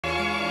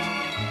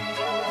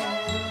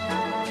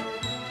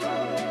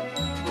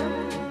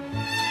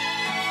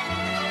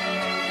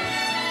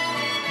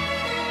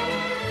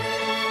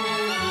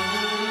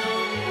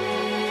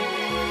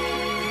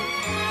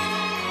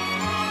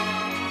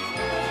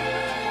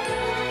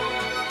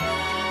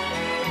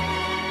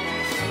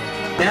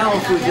Now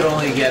if we could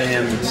only get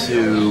him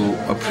to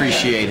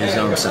appreciate his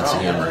own sense of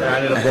humor,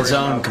 his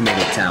own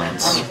comedic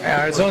talents.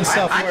 His own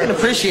self-worth. I can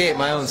appreciate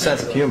my own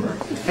sense of humor.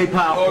 Hey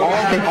pal,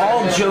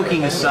 all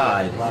joking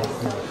aside,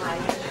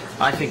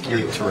 I think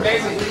you're terrific.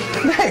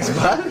 Thanks,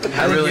 bud.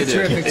 I really do.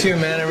 You're terrific too,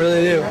 man. I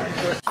really do.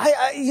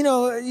 You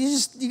know, you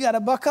gotta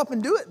buck up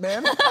and do it,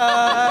 man.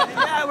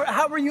 Yeah,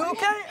 how were you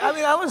okay? I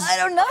mean, I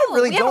don't know. I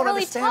really don't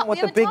understand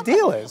what the big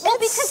deal is. Well,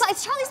 because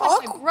Charlie's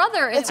like my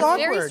brother, and it was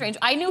very strange.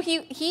 I knew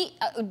he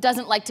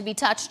doesn't like to be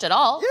touched at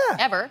all,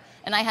 ever,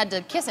 and I had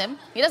to kiss him.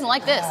 He doesn't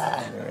like this.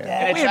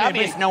 And it's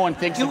obvious no one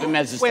thinks of him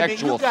as a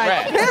sexual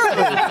threat.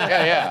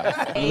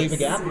 Yeah. You leave a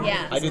gap?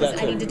 Yeah. I do that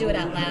too. I need to do it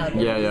out loud.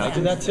 Yeah. I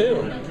do that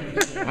too.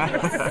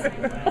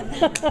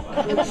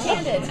 I'm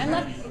left-handed.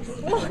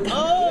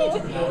 Oh,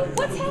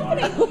 what's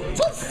happening?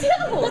 Hold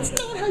still. That's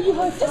not how you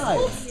high five. Just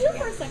hold still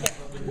for a second.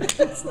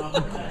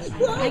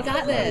 I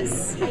got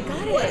this. I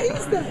got it. What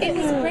is that? It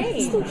was great.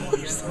 It's the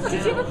worst.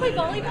 Did you ever play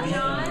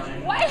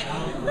volleyball? What?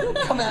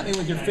 Come at me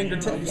with your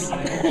fingertips.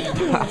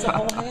 It's a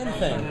whole hand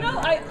thing. No,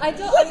 I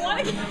don't. I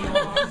want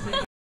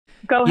to.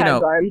 Go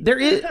ahead, Glenn. There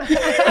is.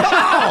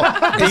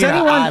 Does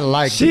anyone? I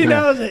like She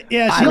knows it.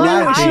 Yeah, she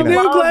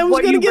knew Glenn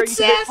was going to get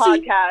sassy.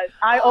 Podcast.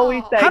 I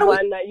always say,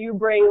 Glenn, that you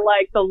bring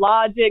like the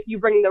logic, you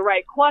bring the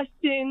right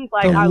questions.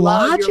 Like I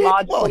love your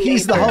logic. Well,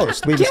 he's the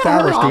host. We've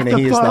established, Dina.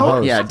 He is the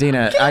host. Yeah,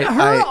 Dina. Charlie,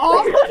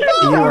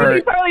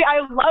 I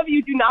love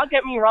you. Do not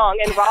get me wrong.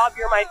 And Rob,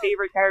 you're my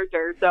favorite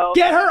character. So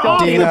get her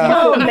off Dina.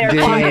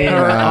 Keep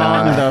her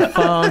on the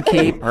phone.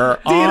 Keep her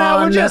on. Dina,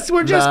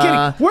 we're just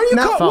kidding. Where are you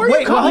going?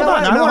 Wait, hold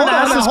on. I want to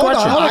ask this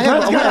question. I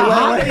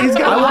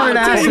wanted to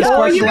ask this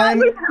question. You guys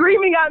are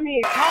screaming at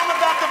me. Tell him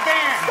about the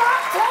band.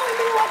 Stop telling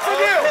me what to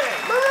do.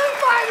 Maroon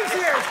 5 is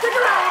here. Stick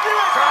around. We'll do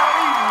it.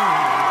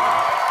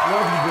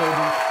 Love you,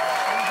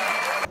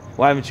 baby.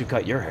 Why haven't you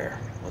cut your hair?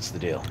 What's the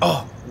deal?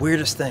 Oh,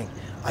 weirdest thing.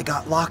 I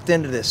got locked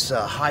into this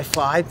high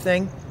five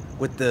thing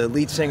with the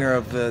lead singer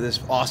of this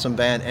awesome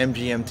band,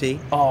 MGMT.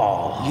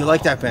 Oh. You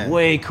like that band?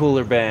 Way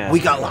cooler band.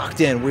 We got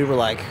locked in. We were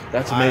like...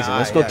 That's amazing.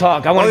 Let's go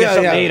talk. I want to get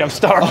something to eat. I'm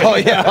starving. Oh,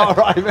 yeah. All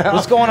right, man.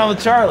 What's going on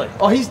with Charlie?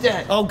 Oh, he's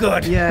dead. Oh,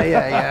 good.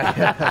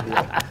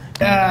 Yeah.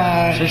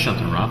 Say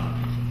something, Rob.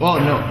 Well,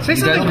 no. Say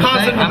something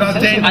positive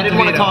about Danny. I didn't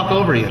want to talk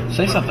over you.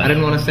 Say something. I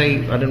didn't want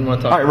to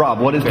talk. All right,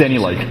 Rob, what is Denny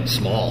like?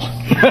 Small.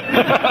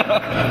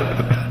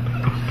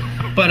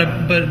 But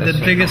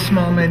the biggest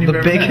small man you've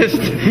ever met.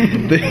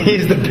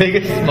 He's the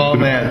biggest small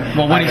man.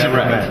 Well, when he's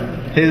erect.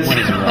 When he's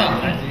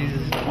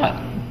Jesus. What?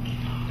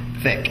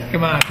 Thick.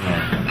 Come on.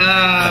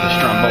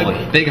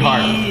 Stromboli. Big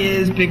heart. He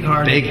is big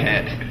heart. Big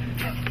head.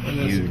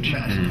 Huge.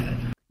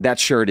 That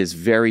shirt is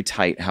very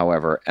tight,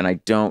 however, and I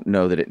don't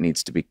know that it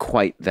needs to be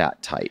quite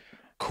that tight.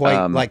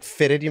 Quite like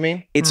fitted, you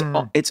mean? It's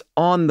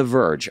on the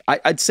verge.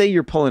 I'd say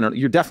you're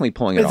definitely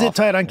pulling it off. Is it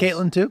tight on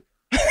Kaitlin too?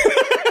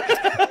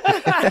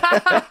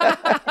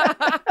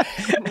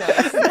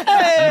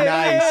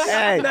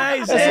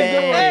 Nice.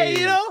 Hey,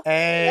 you know.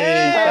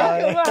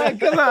 Hey,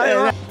 come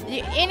on.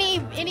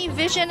 Any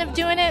vision of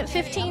doing it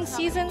 15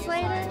 seasons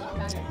later?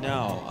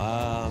 No.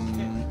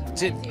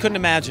 Couldn't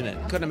imagine it.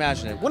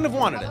 Wouldn't have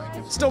wanted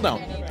it. Still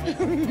don't.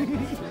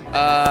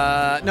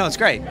 No, it's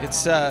great.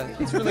 It's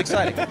really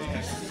exciting.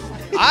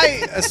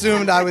 I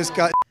assumed I was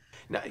cut.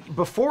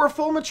 Before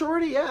full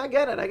maturity? Yeah, I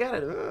get it.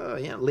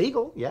 Yeah,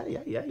 legal. Yeah.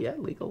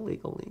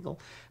 Legal.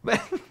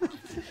 But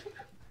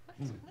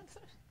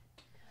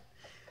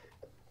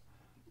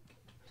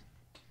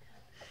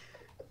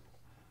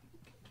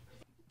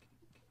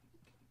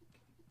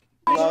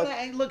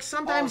look,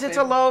 sometimes it's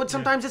a load,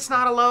 sometimes it's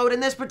not a load. In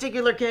this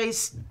particular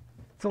case,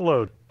 It's a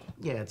load.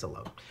 yeah, it's a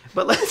load.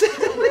 But let's.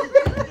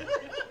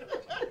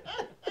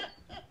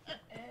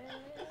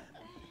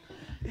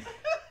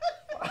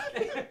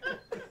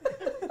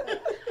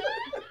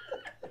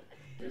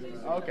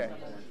 Okay.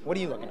 What are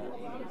you looking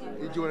at?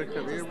 Did you want to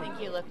come here? I think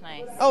you look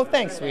nice. Oh,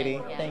 thanks,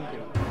 sweetie. Thank you.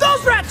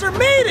 Those rats are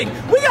mating.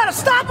 We gotta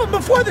stop them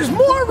before there's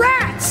more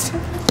rats.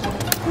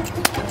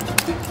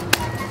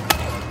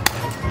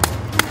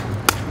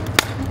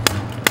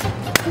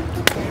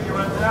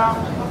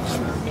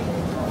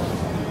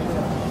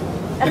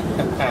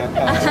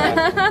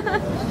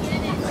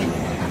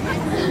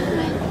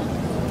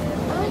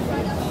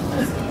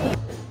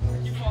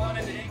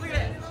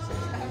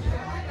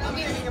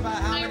 My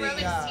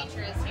aerobics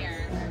teacher is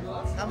here.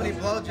 How many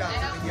blowjobs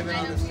have been given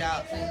on this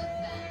couch?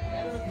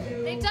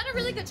 They've done a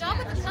really good job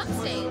with the pump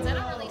stains. I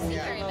don't really see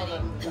very many.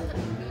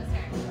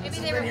 Maybe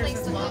they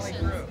replaced the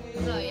cushions.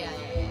 Oh yeah.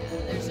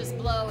 There's just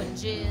blow and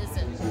jizz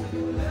and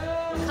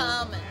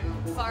cum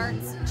and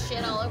farts and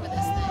shit all over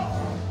this thing.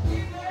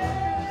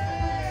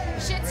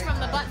 Shit's from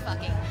the butt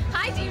fucking.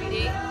 Hi,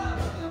 DVD.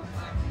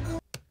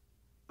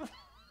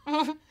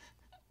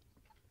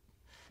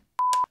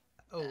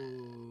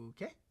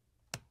 Okay.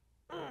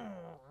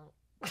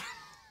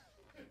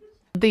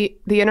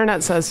 The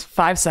internet says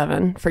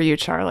 5'7" for you,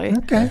 Charlie.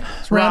 Okay.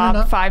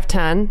 Rob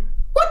 5'10",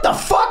 What the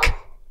fuck?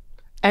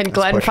 and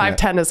Glenn pushing it.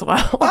 5'10" as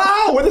well.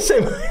 Oh, we're the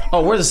same.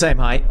 Oh, we're the same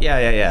height.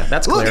 Yeah.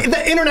 That's clear. Look,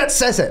 the internet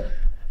says it.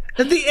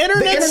 The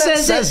internet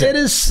says it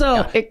is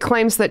so. It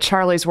claims that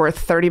Charlie's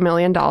worth $30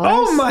 million.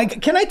 Oh my!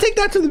 Can I take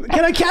that to the?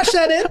 Can I cash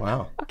that in?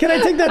 Wow. Can I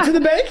take that to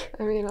the bank?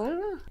 I mean, I don't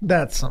know.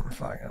 That's something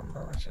fucking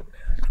bullshit.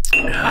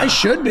 I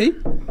should be.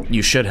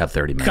 You should have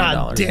 $30 million.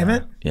 God damn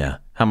it! Yeah.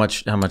 How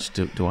much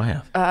do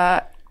I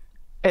have?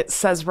 It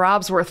says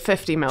Rob's worth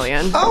 $50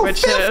 million. Oh,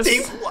 which 50?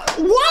 Is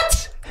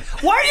What?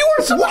 Why are you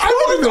worth so much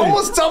more than me?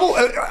 Almost double.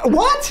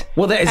 What?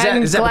 Well, is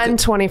and that Glenn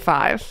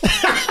 25.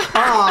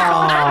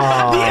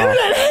 Oh. The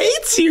internet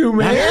hates you,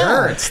 man. That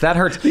hurts. That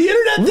hurts. The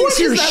internet thinks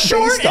you're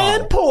short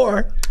and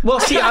poor. Well,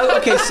 see,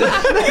 okay, so.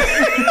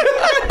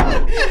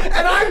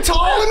 And I'm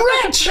tall and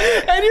rich.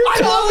 And you're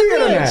tall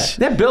and rich.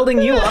 They're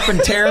building you up and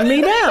tearing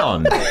me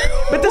down.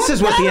 But this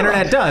is what the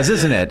internet does,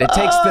 isn't it? It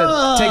takes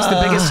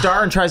the biggest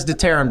star and tries to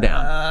tear him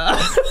down.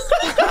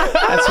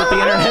 That's what the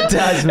internet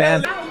does,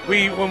 man.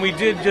 When we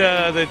did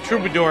the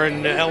Troubadour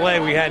in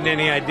LA, we hadn't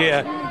any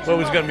idea what it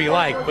was going to be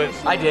like, but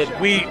I did.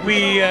 We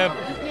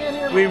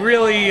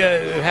really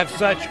have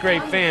such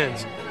great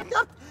fans.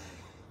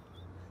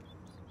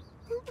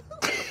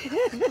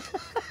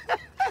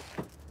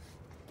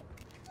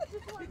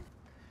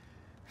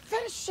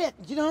 Fetish shit,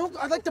 you know?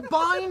 I like to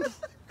bind.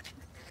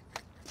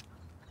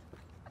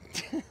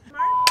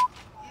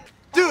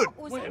 Dude,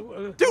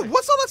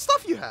 what's all that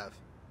stuff you have?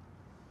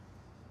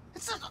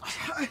 It's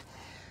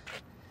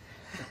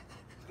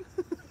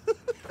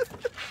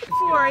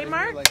Sorry,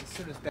 Mark.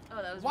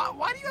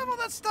 Why do you have all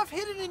that stuff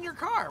hidden in your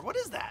car? What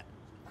is that?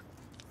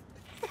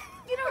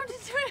 You don't have to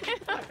do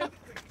it.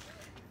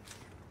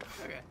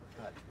 Okay.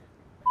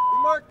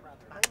 Mark,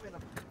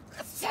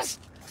 it's just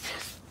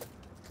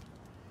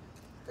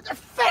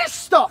fetish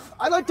stuff.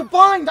 I like to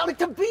bind. I like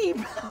to be.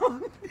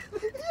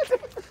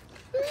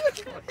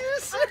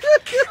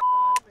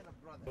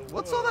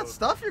 What's all that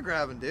stuff you're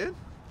grabbing, dude?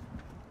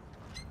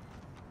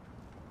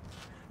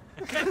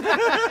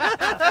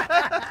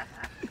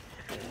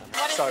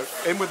 So,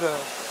 in with the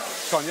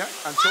cognac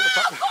and salt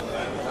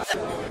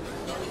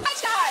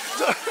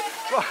the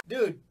pepper.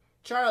 Dude,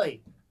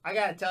 Charlie, I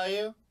gotta tell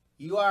you,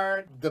 you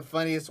are the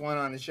funniest one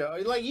on the show.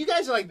 Like, you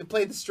guys are like to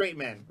play the straight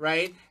man,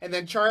 right? And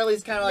then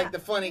Charlie's kind of like the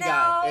funny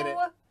guy in it.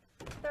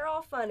 They're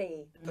all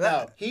funny.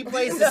 No, he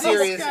plays the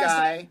serious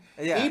guy.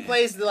 Yeah. He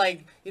plays the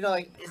like, you know,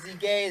 like, is he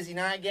gay? Is he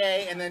not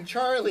gay? And then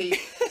Charlie,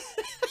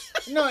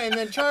 no, and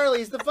then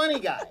Charlie's the funny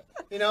guy.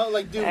 You know,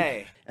 like, dude.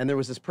 Hey. And there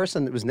was this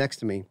person that was next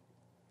to me,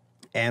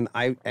 and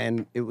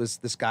it was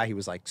this guy. He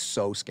was like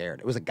so scared.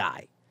 It was a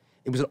guy.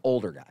 It was an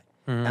older guy,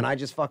 and I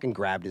just fucking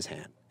grabbed his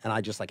hand. And I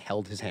just like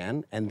held his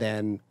hand and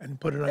then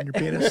put it on your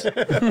penis.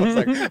 I was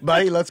like,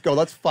 buddy, let's go,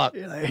 let's fuck.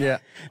 Like, yeah.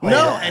 Oh,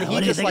 No, yeah. and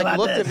he just like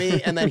looked at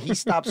me and then he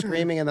stopped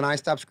screaming and then I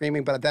stopped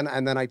screaming, but then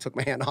I took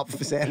my hand off of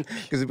his hand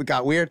because it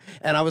got weird.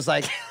 And I was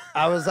like,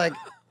 and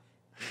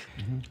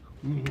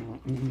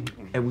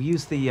we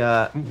use the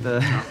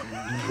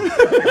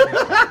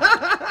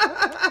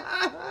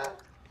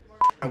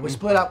We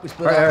split up.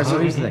 All right, so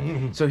here's the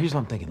thing. So here's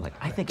what I'm thinking. Like,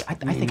 I think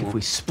if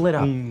we split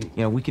up, you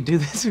know, we could do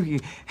this.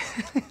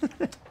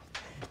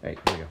 Right,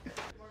 here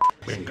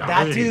we go.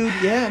 That dude,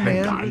 yeah,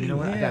 man. You know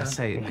what? I gotta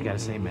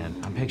say, man,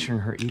 I'm picturing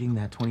her eating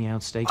that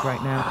 20-ounce steak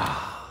right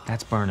now.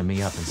 That's burning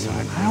me up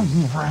inside.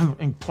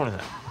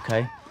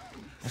 Okay.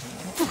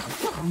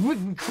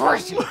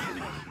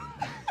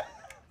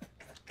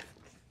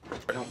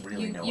 I don't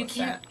really know what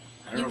that.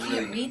 You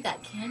can't read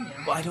that, can you?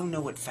 Well, I don't know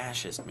what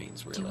fascist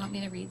means, really. Do you want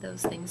me to read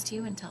those things to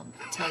you and tell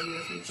you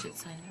if you should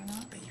sign it or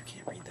not? But you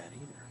can't read that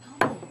either.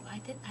 No,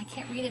 I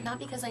can't read it, not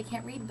because I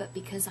can't read, but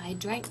because I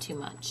drank too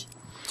much.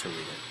 To read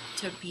it.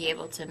 To be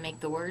able to make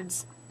the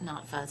words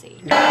not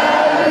fuzzy.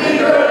 Happy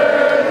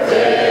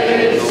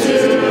birthday to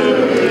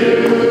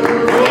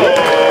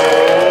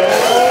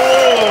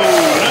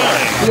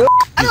you.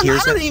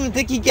 I don't even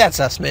think he gets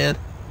us, man.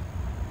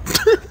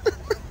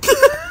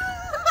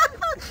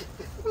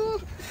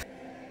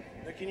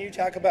 Can you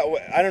talk about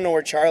what, I don't know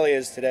where Charlie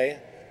is today.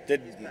 He's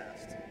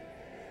passed.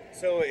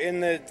 So in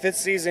the 5th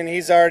season,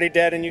 he's already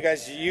dead, and you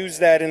guys use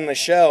that in the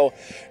show.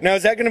 Now,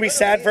 is that going to be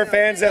sad for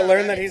fans that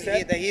learn that he's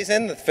dead? He's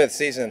in the 5th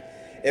season.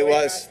 It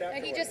was.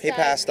 He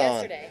passed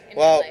on.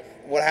 Well,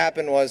 what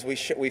happened was we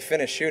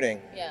finished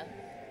shooting. Yeah.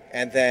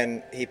 And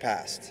then he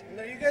passed.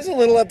 Are you guys a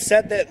little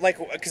upset that, like,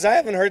 because I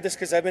haven't heard this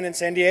because I've been in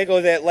San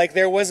Diego, that, like,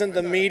 there wasn't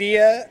the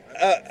media?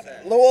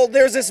 Well,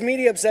 there's this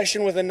media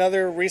obsession with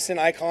another recent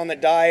icon that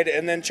died,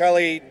 and then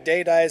Charlie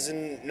Day dies,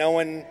 and no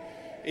one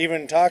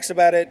even talks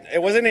about it.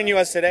 It wasn't in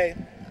U.S. Today.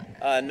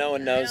 No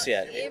one knows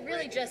yet. It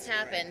really just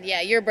happened.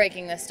 Yeah, you're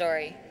breaking the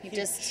story. He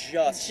just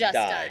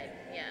died.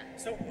 Yeah.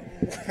 So,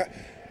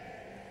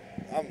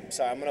 I'm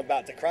sorry, I'm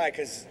about to cry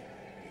because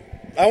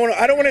I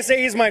don't want to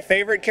say he's my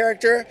favorite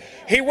character.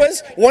 He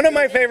was one of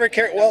my favorite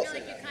characters. Well,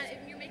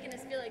 you're making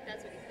us feel like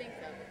that's what you think,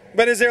 though.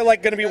 but is there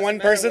like going to be one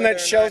person that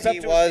shows up? He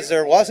was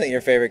or wasn't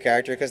your favorite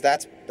character because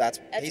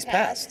he's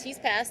passed. He's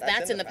passed.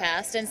 That's in the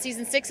past. And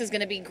season 6 is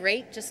going to be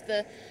great. Just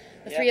the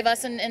three of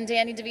us and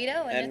Danny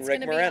DeVito, and it's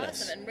going to be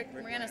awesome. And Rick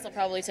Moranis will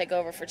probably take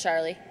over for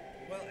Charlie.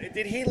 Well,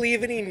 did he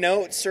leave any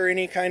notes or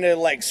any kind of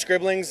like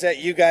scribblings that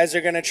you guys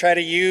are going to try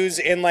to use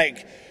in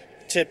like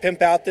to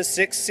pimp out the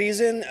 6th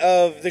season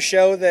of the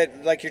show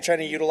that like you're trying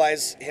to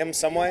utilize him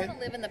some way?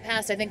 Live in the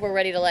past. I think we're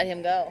ready to let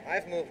him go.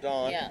 I've moved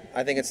on. Yeah.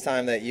 I think it's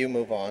time that you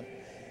move on.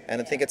 And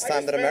I think it's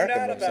time that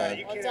America moves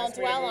on. Well, don't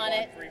dwell on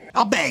it.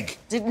 I'll beg.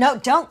 No,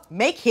 don't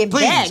make him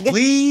Please, beg.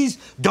 please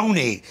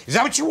donate. Is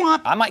that what you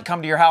want? I might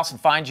come to your house and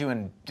find you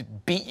and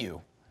beat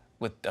you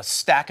with a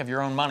stack of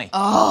your own money.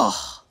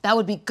 Oh, that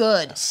would be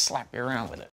good. Slap you around with it.